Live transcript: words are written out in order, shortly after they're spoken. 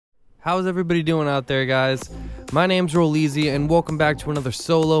How's everybody doing out there, guys? My name's Rolleezy and welcome back to another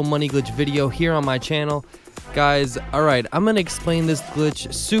solo money glitch video here on my channel. Guys, alright, I'm gonna explain this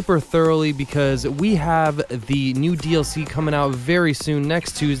glitch super thoroughly because we have the new DLC coming out very soon,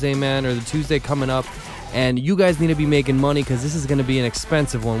 next Tuesday, man, or the Tuesday coming up, and you guys need to be making money because this is gonna be an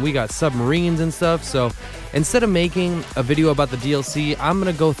expensive one. We got submarines and stuff, so instead of making a video about the DLC, I'm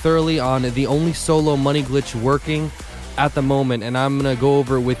gonna go thoroughly on the only solo money glitch working at the moment, and I'm gonna go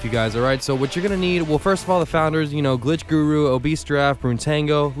over it with you guys. Alright, so what you're gonna need, well, first of all, the founders, you know, Glitch Guru, Obese Giraffe,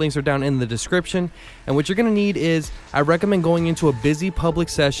 Bruntango, links are down in the description. And what you're gonna need is, I recommend going into a busy public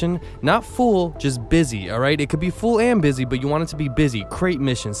session, not full, just busy. Alright, it could be full and busy, but you want it to be busy. Crate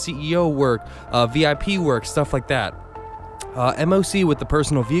missions, CEO work, VIP work, stuff like that. MOC with the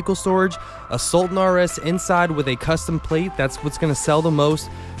personal vehicle storage, a Sultan RS inside with a custom plate, that's what's going to sell the most.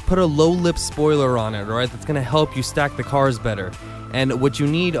 Put a low lip spoiler on it, alright, that's going to help you stack the cars better. And what you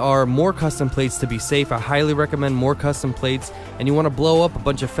need are more custom plates to be safe. I highly recommend more custom plates. And you want to blow up a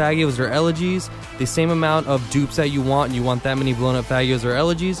bunch of Fagios or elegies, the same amount of dupes that you want, and you want that many blown up Fagios or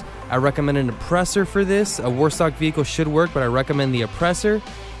elegies. I recommend an oppressor for this. A Warstock vehicle should work, but I recommend the oppressor.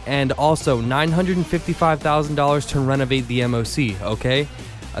 And also $955,000 to renovate the MOC, okay?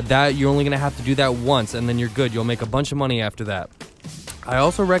 That you're only gonna have to do that once and then you're good. You'll make a bunch of money after that. I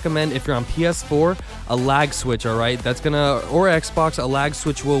also recommend, if you're on PS4, a lag switch, alright? That's gonna, or Xbox, a lag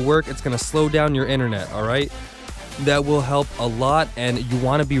switch will work. It's gonna slow down your internet, alright? That will help a lot, and you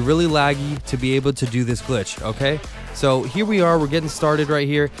wanna be really laggy to be able to do this glitch, okay? So here we are, we're getting started right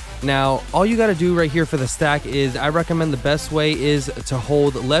here. Now, all you gotta do right here for the stack is, I recommend the best way is to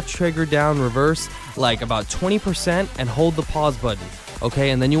hold left trigger down reverse, like about 20%, and hold the pause button, okay?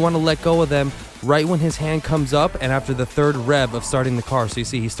 And then you wanna let go of them right when his hand comes up and after the third rev of starting the car. So you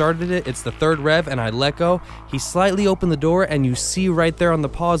see, he started it, it's the third rev, and I let go. He slightly opened the door, and you see right there on the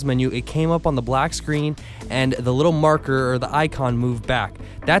pause menu, it came up on the black screen, and the little marker or the icon moved back.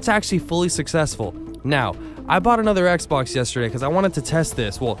 That's actually fully successful. Now, I bought another Xbox yesterday because I wanted to test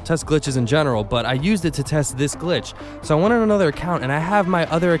this, well, test glitches in general, but I used it to test this glitch. So I wanted another account, and I have my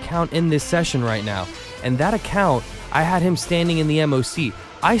other account in this session right now. And that account, I had him standing in the MOC.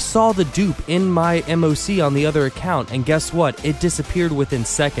 I saw the dupe in my MOC on the other account, and guess what? It disappeared within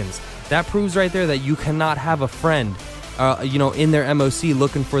seconds. That proves right there that you cannot have a friend, you know, in their MOC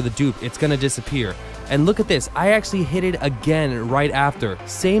looking for the dupe. It's gonna disappear. And look at this, I actually hit it again right after.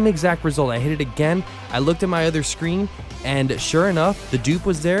 Same exact result, I hit it again. I looked at my other screen, and sure enough, the dupe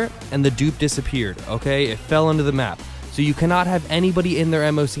was there, and the dupe disappeared, okay? It fell into the map. So you cannot have anybody in their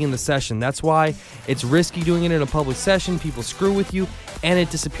MOC in the session. That's why it's risky doing it in a public session. People screw with you, and it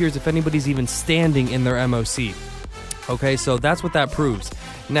disappears if anybody's even standing in their MOC. Okay, so that's what that proves.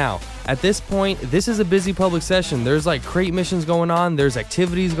 Now, at this point, this is a busy public session. There's like crate missions going on, there's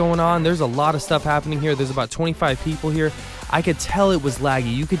activities going on, there's a lot of stuff happening here. There's about 25 people here. I could tell it was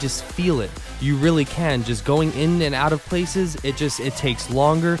laggy. You could just feel it. You really can. Just going in and out of places, it takes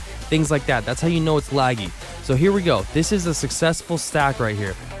longer, things like that. That's how you know it's laggy. So here we go. This is a successful stack right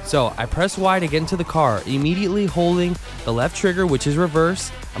here. So I press Y to get into the car, immediately holding the left trigger, which is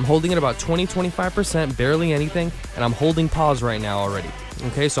reverse. I'm holding it about 20-25%, barely anything, and I'm holding pause right now already.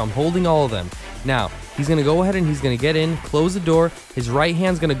 Okay, so I'm holding all of them. Now, he's gonna go ahead and he's gonna get in, close the door, his right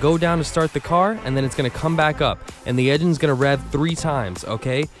hand's gonna go down to start the car, and then it's gonna come back up, and the engine's gonna rev 3 times,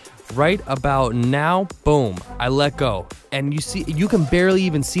 okay? Right about now, boom, I let go. And you see, you can barely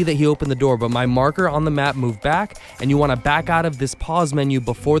even see that he opened the door, but my marker on the map moved back, and you want to back out of this pause menu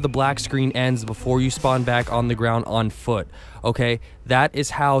before the black screen ends, before you spawn back on the ground on foot. Okay, that is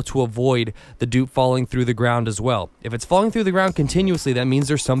how to avoid the dupe falling through the ground as well. If it's falling through the ground continuously, that means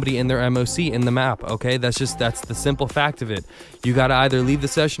there's somebody in their MOC in the map, okay? That's the simple fact of it. You gotta either leave the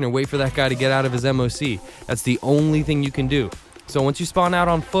session or wait for that guy to get out of his MOC. That's the only thing you can do. So once you spawn out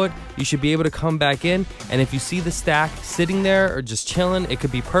on foot, you should be able to come back in, and if you see the stack sitting there or just chilling, it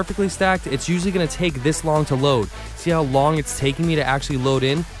could be perfectly stacked. It's usually going to take this long to load. See how long it's taking me to actually load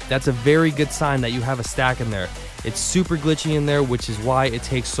in? That's a very good sign that you have a stack in there. It's super glitchy in there, which is why it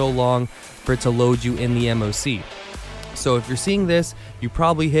takes so long for it to load you in the MOC. So if you're seeing this, you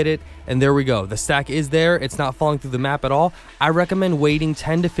probably hit it, and there we go. The stack is there. It's not falling through the map at all. I recommend waiting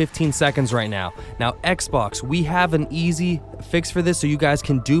 10 to 15 seconds right now. Now, Xbox, we have an easy fix for this so you guys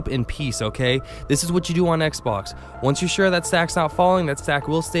can dupe in peace, okay? This is what you do on Xbox. Once you're sure that stack's not falling, that stack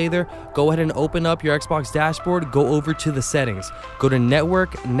will stay there, go ahead and open up your Xbox dashboard, go over to the settings. Go to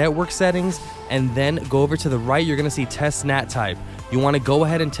network settings, and then go over to the right, you're gonna see test NAT type. you want to go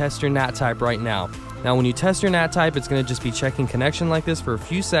ahead and test your NAT type right now. Now when you test your NAT type, it's going to just be checking connection like this for a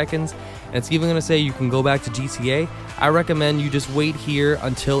few seconds, and it's even going to say you can go back to GTA. I recommend you just wait here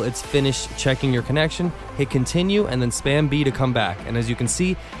until it's finished checking your connection, hit continue, and then spam B to come back. And as you can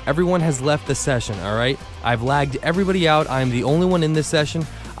see, everyone has left the session, alright? I've lagged everybody out. I'm the only one in this session.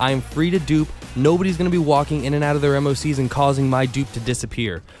 I am free to dupe. Nobody's going to be walking in and out of their MOCs and causing my dupe to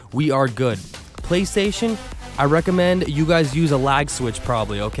disappear. We are good. PlayStation, I recommend you guys use a lag switch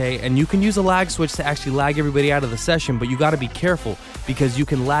probably, okay? And you can use a lag switch to actually lag everybody out of the session, but you got to be careful because you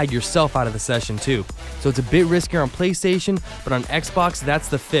can lag yourself out of the session too. So it's a bit riskier on PlayStation, but on Xbox, that's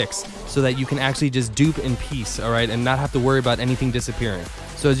the fix, so that you can actually just dupe in peace, all right, and not have to worry about anything disappearing.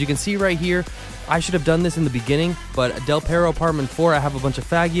 So as you can see right here, I should have done this in the beginning, but Del Perro Apartment 4, I have a bunch of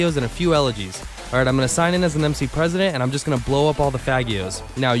Fagios and a few elegies. Alright, I'm going to sign in as an MC President, and I'm just going to blow up all the Fagios.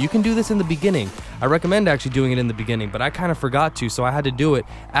 Now, you can do this in the beginning. I recommend actually doing it in the beginning, but I kind of forgot to, so I had to do it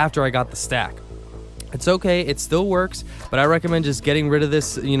after I got the stack. It's okay, it still works, but I recommend just getting rid of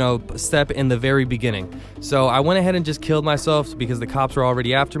this, step in the very beginning. So I went ahead and just killed myself because the cops were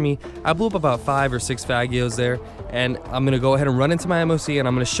already after me. I blew up about 5 or 6 Fagios there, and I'm going to go ahead and run into my MOC, and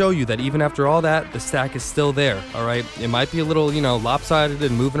I'm going to show you that even after all that, the stack is still there, alright? It might be a little, lopsided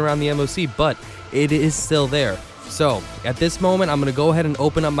and moving around the MOC, but it is still there. So at this moment, I'm going to go ahead and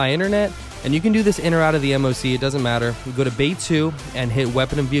open up my internet, and you can do this in or out of the MOC, it doesn't matter. You go to Bay 2 and hit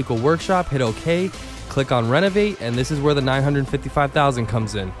Weapon and Vehicle Workshop, hit OK, click on Renovate, and this is where the 955,000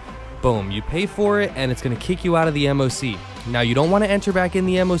 comes in. Boom, you pay for it, and it's going to kick you out of the MOC. Now, you don't want to enter back in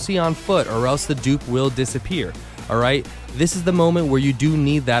the MOC on foot, or else the dupe will disappear, alright? This is the moment where you do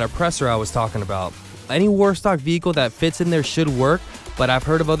need that oppressor I was talking about. Any Warstock vehicle that fits in there should work, but I've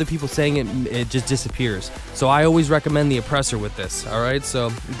heard of other people saying it just disappears. So I always recommend the oppressor with this, alright?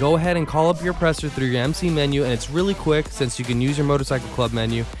 So go ahead and call up your oppressor through your MC menu, and it's really quick since you can use your Motorcycle Club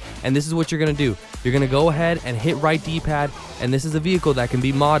menu. And this is what you're going to do. You're going to go ahead and hit right D-pad, and this is a vehicle that can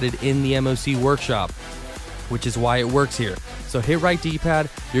be modded in the MOC workshop, which is why it works here. So hit right D-pad,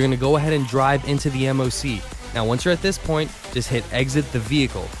 you're going to go ahead and drive into the MOC. Now once you're at this point, just hit exit the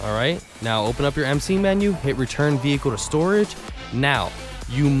vehicle, alright? Now open up your MC menu, hit return vehicle to storage. Now,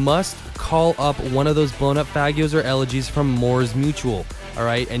 you must call up one of those blown up Fagios or elegies from Moore's Mutual,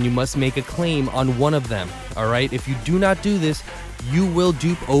 alright? And you must make a claim on one of them, alright? If you do not do this, you will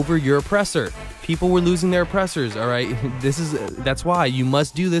dupe over your oppressor. People were losing their oppressors, alright? That's why you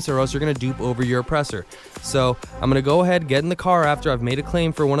must do this, or else you're gonna dupe over your oppressor. So I'm gonna go ahead, get in the car after I've made a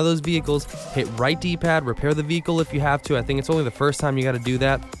claim for one of those vehicles, hit right D-pad, repair the vehicle if you have to. I think it's only the first time you gotta do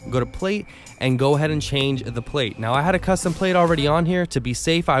that. Go to plate and go ahead and change the plate. Now I had a custom plate already on here. To be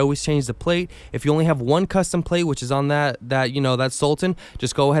safe, I always change the plate. If you only have one custom plate, which is on that Sultan,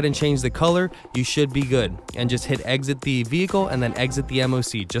 just go ahead and change the color. You should be good. And just hit exit the vehicle and then exit the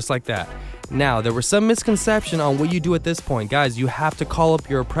MOC, just like that. Now, there was some misconception on what you do at this point. Guys, you have to call up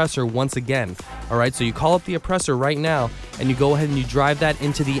your oppressor once again. Alright, so you call up the oppressor right now, and you go ahead and you drive that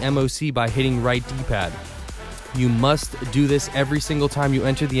into the MOC by hitting right D-pad. You must do this every single time you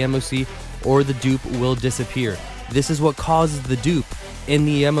enter the MOC, or the dupe will disappear. This is what causes the dupe in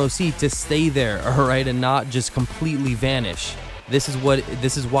the MOC to stay there, alright, and not just completely vanish. This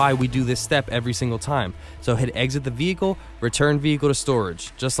is why we do this step every single time. So hit exit the vehicle, return vehicle to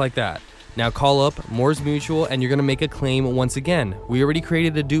storage, just like that. Now call up Moore's Mutual, and you're going to make a claim once again. We already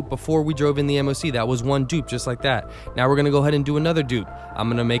created a dupe before we drove in the MOC. That was one dupe, just like that. Now we're going to go ahead and do another dupe. I'm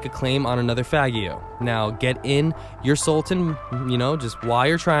going to make a claim on another Fagio. Now get in your Sultan, just Y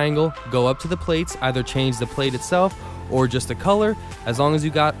or triangle, go up to the plates, either change the plate itself or just a color. As long as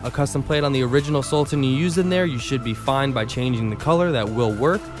you got a custom plate on the original Sultan you used in there, you should be fine by changing the color. That will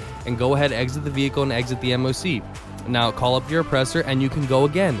work. And go ahead, exit the vehicle and exit the MOC. Now call up your oppressor and you can go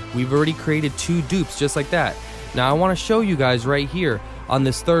again. We've already created 2 dupes just like that. Now I want to show you guys right here on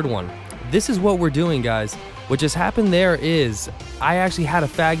this third one. This is what we're doing, guys. What just happened there is I actually had a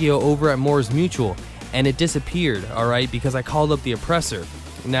Fagio over at Moore's Mutual and it disappeared, alright, because I called up the oppressor.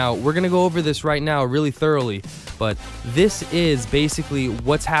 Now we're going to go over this right now really thoroughly, but this is basically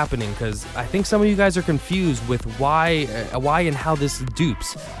what's happening, because I think some of you guys are confused with why and how this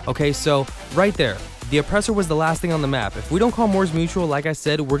dupes. Okay, so right there, the oppressor was the last thing on the map. If we don't call Moore's Mutual, like I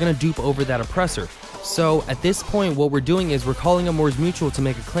said, we're going to dupe over that oppressor. So at this point, what we're doing is we're calling up Moore's Mutual to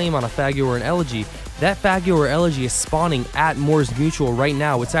make a claim on a Fagio or an elegy. That Fagio or elegy is spawning at Moore's Mutual right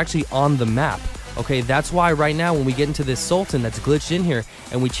now. It's actually on the map. Okay, that's why right now when we get into this Sultan that's glitched in here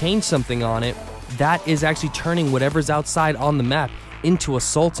and we change something on it, that is actually turning whatever's outside on the map into a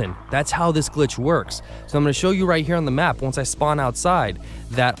Sultan. That's how this glitch works. So I'm going to show you right here on the map once I spawn outside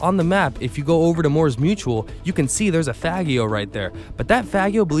that on the map, if you go over to Moore's Mutual, you can see there's a Faggio right there. But that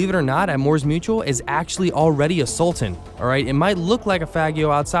Faggio, believe it or not, at Moore's Mutual is actually already a Sultan. Alright, it might look like a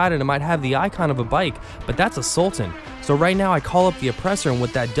Faggio outside and it might have the icon of a bike, but that's a Sultan. So right now I call up the oppressor, and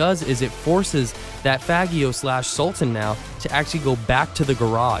what that does is it forces that Faggio / Sultan now to actually go back to the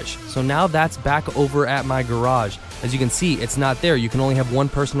garage. So now that's back over at my garage. As you can see, it's not there. You can only have one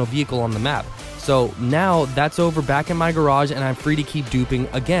personal vehicle on the map. So now that's over back in my garage and I'm free to keep duping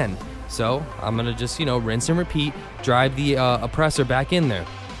again. So I'm gonna just, rinse and repeat, drive the oppressor back in there.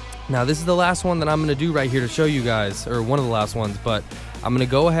 Now this is the last one that I'm gonna do right here to show you guys, or one of the last ones, but I'm gonna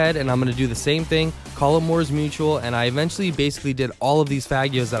go ahead and I'm gonna do the same thing, call up Moore's Mutual, and I eventually basically did all of these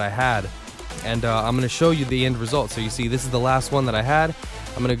Faggios that I had. And I'm gonna show you the end result. So you see, this is the last one that I had.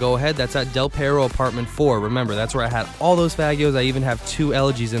 I'm gonna go ahead, that's at Del Perro Apartment 4. Remember, that's where I had all those Faggios. I even have 2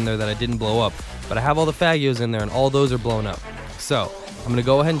 elegies in there that I didn't blow up. But I have all the Faggios in there and all those are blown up. So, I'm gonna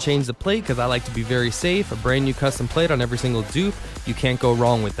go ahead and change the plate because I like to be very safe. A brand new custom plate on every single dupe. You can't go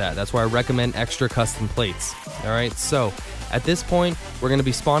wrong with that. That's why I recommend extra custom plates. Alright, so at this point, we're gonna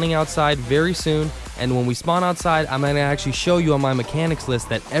be spawning outside very soon. And when we spawn outside, I'm gonna actually show you on my mechanics list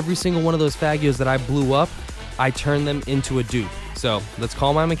that every single one of those Faggios that I blew up, I turned them into a dupe. So let's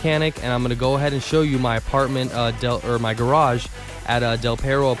call my mechanic, and I'm gonna go ahead and show you my apartment, my garage at Del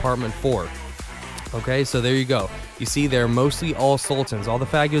Perro Apartment 4. Okay, so there you go. You see, they're mostly all Sultans. All the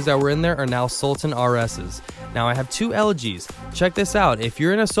Faggios that were in there are now Sultan RSs. Now I have 2 elegies. Check this out. If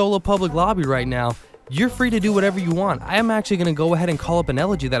you're in a solo public lobby right now, you're free to do whatever you want. I am actually going to go ahead and call up an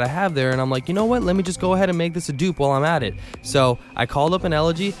elegy that I have there, and I'm like, you know what, let me just go ahead and make this a dupe while I'm at it. So I called up an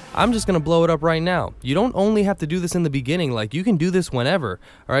elegy. I'm just going to blow it up right now. You don't only have to do this in the beginning, like you can do this whenever.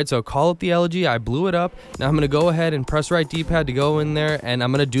 Alright, so call up the elegy, I blew it up. Now I'm going to go ahead and press right D-pad to go in there, and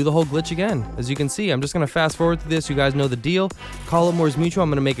I'm going to do the whole glitch again. As you can see, I'm just going to fast forward to this. You guys know the deal. Call up Moore's Mutual. I'm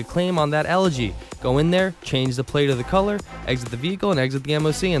going to make a claim on that elegy. Go in there, change the plate of the color, exit the vehicle, and exit the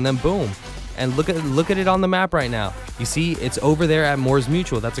MOC, and then boom. And look at it on the map right now. You see, it's over there at Moore's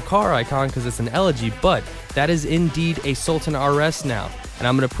Mutual. That's a car icon because it's an elegy, but that is indeed a Sultan RS now. And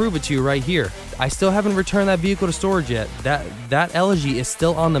I'm going to prove it to you right here. I still haven't returned that vehicle to storage yet. That elegy is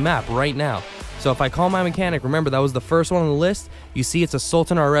still on the map right now. So if I call my mechanic, remember that was the first one on the list. You see it's a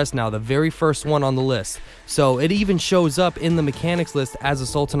Sultan RS now, the very first one on the list. So it even shows up in the mechanics list as a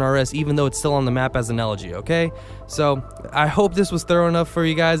Sultan RS, even though it's still on the map as an elegy, okay? So I hope this was thorough enough for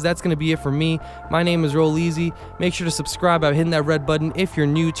you guys. That's going to be it for me. My name is Rolleezy. Make sure to subscribe by hitting that red button if you're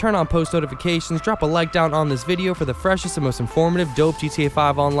new. Turn on post notifications. Drop a like down on this video for the freshest and most informative dope GTA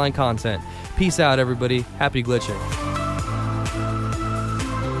 5 online content. Peace out, everybody. Happy glitching.